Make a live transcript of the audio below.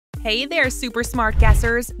Hey there, super smart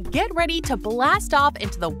guessers! Get ready to blast off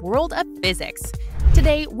into the world of physics.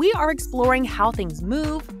 Today, we are exploring how things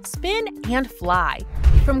move, spin, and fly.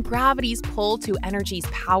 From gravity's pull to energy's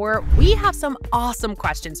power, we have some awesome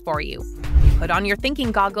questions for you. Put on your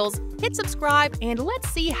thinking goggles, hit subscribe, and let's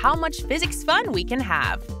see how much physics fun we can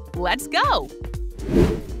have. Let's go!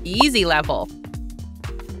 Easy level.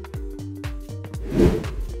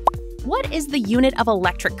 What is the unit of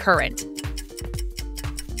electric current?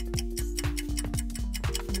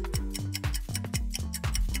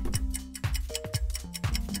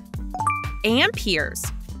 Amperes.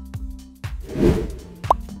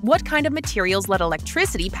 What kind of materials let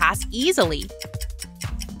electricity pass easily?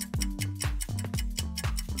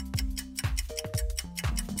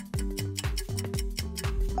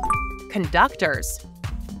 Conductors.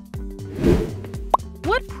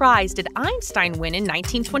 What prize did Einstein win in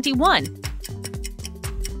 1921?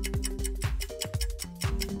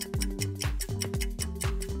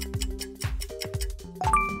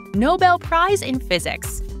 Nobel Prize in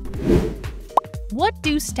Physics. What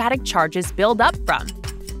do static charges build up from?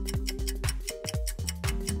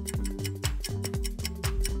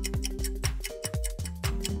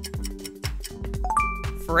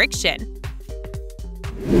 Friction.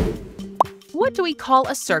 What do we call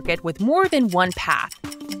a circuit with more than one path?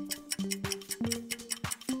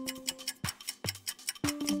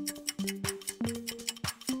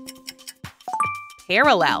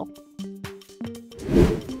 Parallel.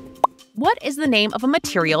 What is the name of a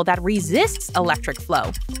material that resists electric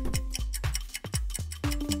flow?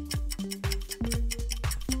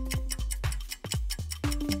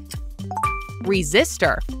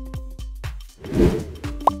 Resistor.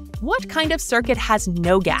 What kind of circuit has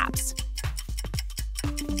no gaps?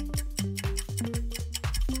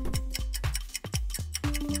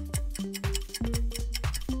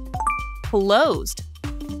 Closed.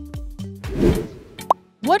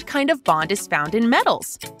 What kind of bond is found in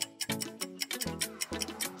metals?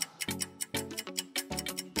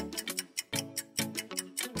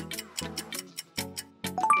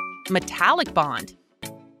 Metallic bond.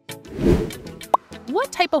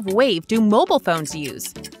 What type of wave do mobile phones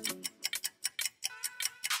use?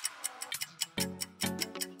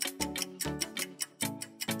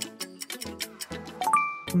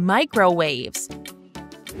 Microwaves.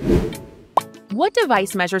 What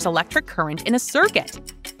device measures electric current in a circuit?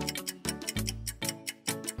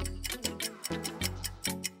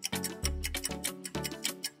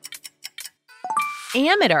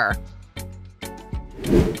 Ammeter.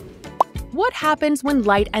 What happens when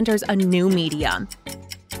light enters a new medium?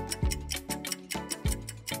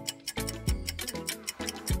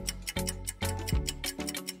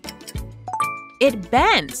 It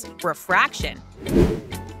bends. Refraction.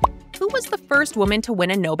 Who was the first woman to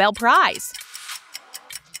win a Nobel Prize?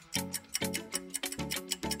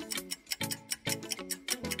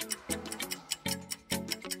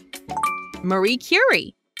 Marie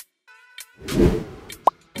Curie.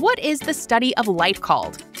 What is the study of light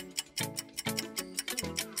called?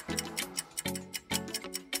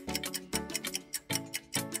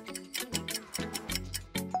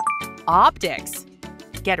 Optics.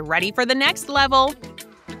 Get ready for the next level.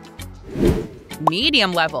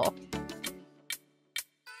 Medium level.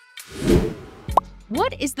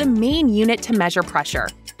 What is the main unit to measure pressure?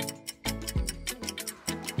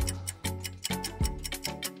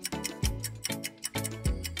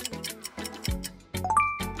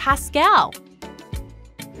 Pascal.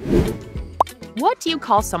 What do you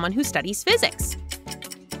call someone who studies physics?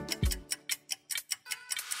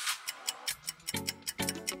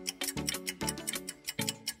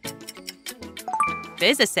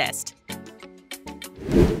 Physicist.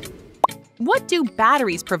 What do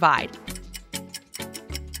batteries provide?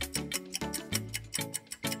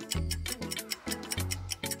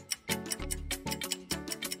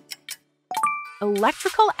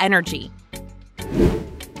 Electrical energy.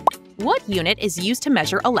 What unit is used to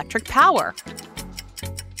measure electric power?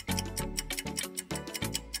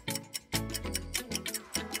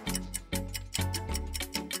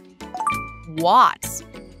 Watts.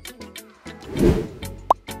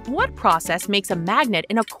 What process makes a magnet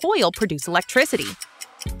in a coil produce electricity?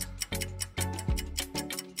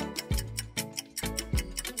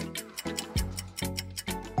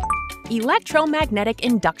 Electromagnetic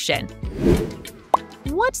induction.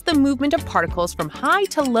 What's the movement of particles from high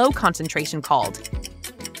to low concentration called?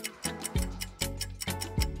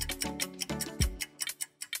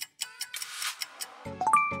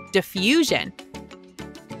 Diffusion.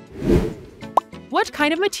 What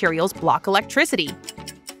kind of materials block electricity?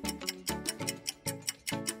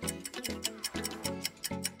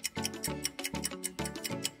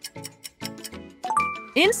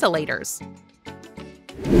 Insulators.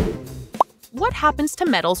 What happens to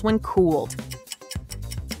metals when cooled?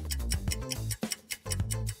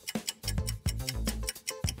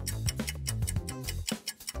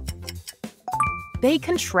 They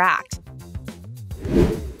contract.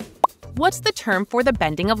 What's the term for the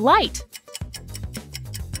bending of light?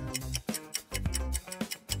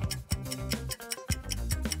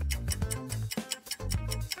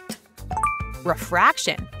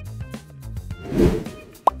 Refraction.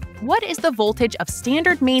 What is the voltage of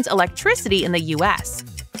standard mains electricity in the US?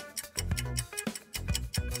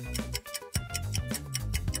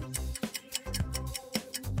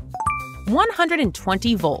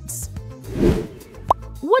 (120 volts).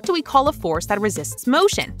 What do we call a force that resists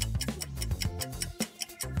motion?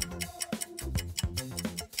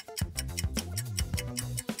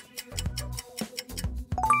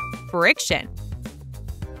 Friction.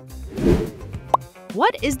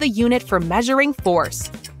 What is the unit for measuring force?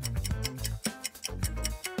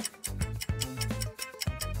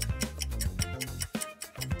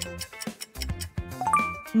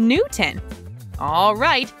 Newton. All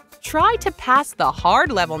right, try to pass the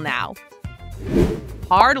hard level now.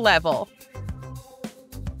 Hard level.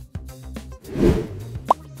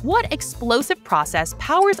 What explosive process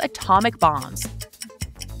powers atomic bombs?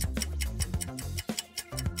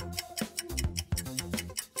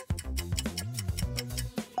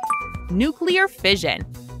 Nuclear fission.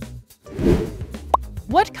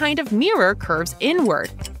 What kind of mirror curves inward?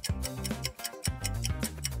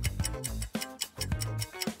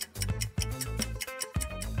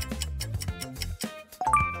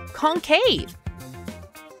 Concave.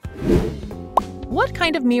 What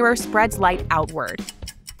kind of mirror spreads light outward?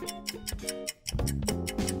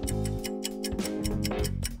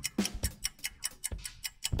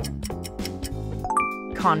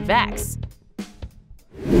 Convex.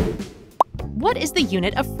 What is the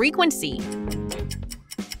unit of frequency?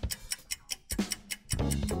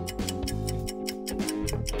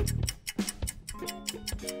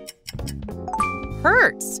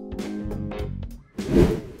 Hertz.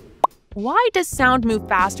 Why does sound move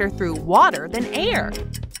faster through water than air?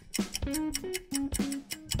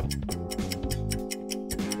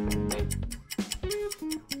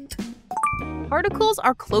 Particles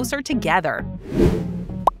are closer together.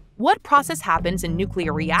 What process happens in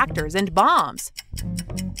nuclear reactors and bombs?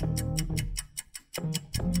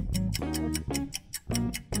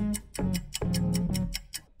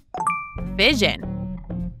 Fission.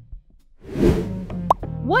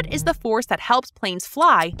 What is the force that helps planes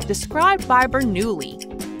fly, described by Bernoulli?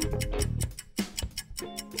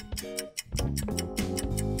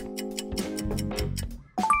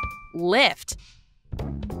 Lift.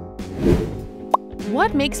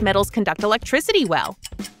 What makes metals conduct electricity well?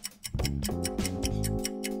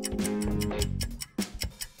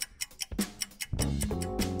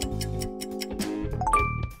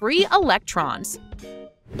 Free electrons.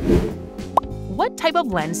 What type of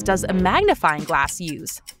lens does a magnifying glass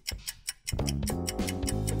use?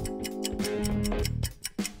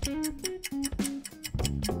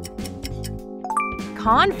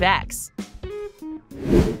 Convex.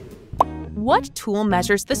 What tool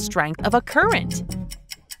measures the strength of a current?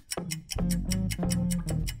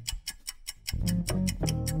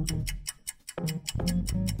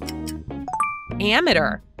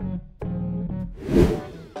 Ammeter.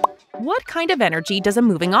 What kind of energy does a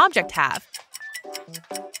moving object have?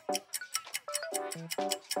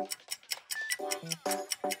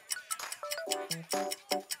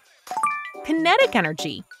 Kinetic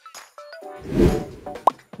energy.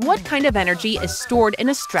 What kind of energy is stored in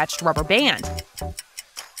a stretched rubber band?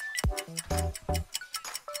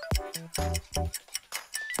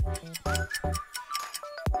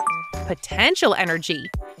 Potential energy.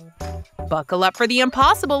 Buckle up for the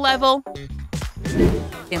impossible level.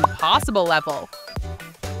 Impossible level.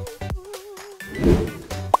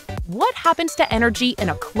 What happens to energy in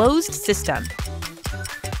a closed system?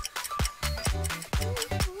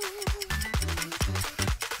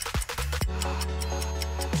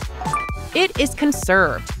 It is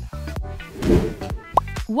conserved.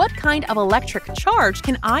 What kind of electric charge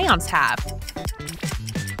can ions have?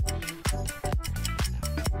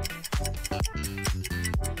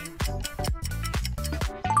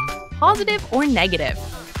 Positive or negative?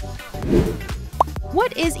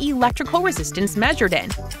 What is electrical resistance measured in?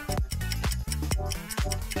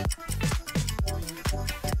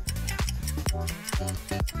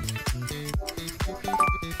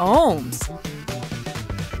 Ohms.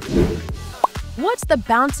 What's the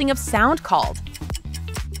bouncing of sound called?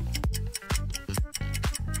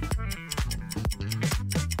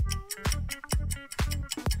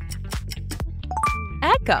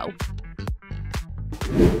 echo.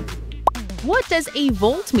 What does a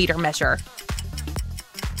voltmeter measure?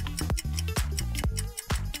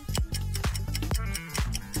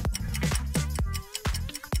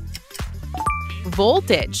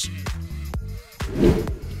 Voltage.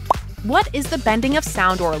 What is the bending of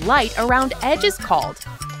sound or light around edges called?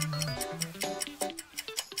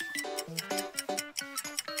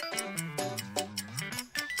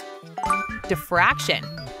 Diffraction.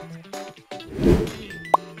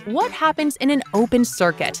 What happens in an open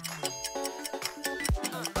circuit?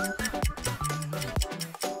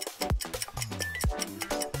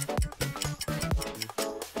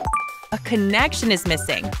 A connection is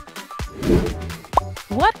missing.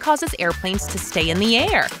 What causes airplanes to stay in the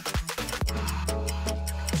air?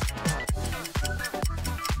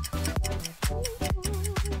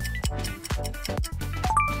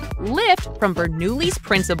 Lift from Bernoulli's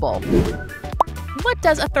principle. What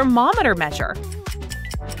does a thermometer measure?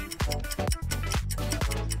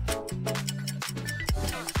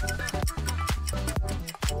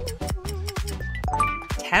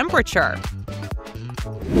 Temperature.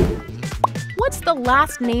 What's the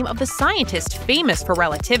last name of the scientist famous for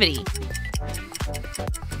relativity?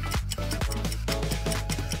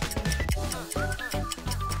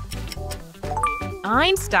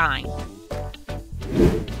 Einstein.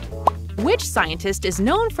 Which scientist is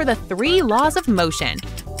known for the 3 laws of motion?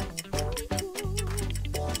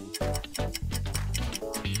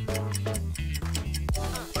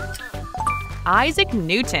 Isaac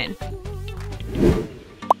Newton.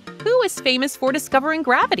 Who is famous for discovering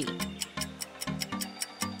gravity?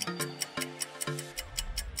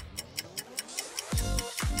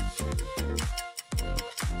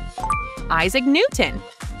 Isaac Newton.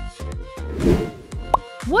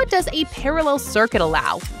 What does a parallel circuit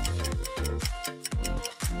allow?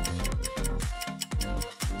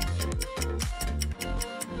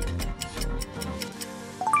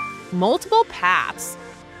 Multiple paths.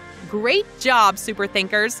 Great job, super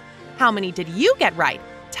thinkers! How many did you get right?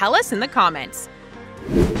 Tell us in the comments.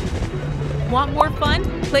 Want more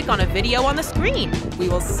fun? Click on a video on the screen. We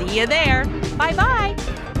will see you there. Bye-bye!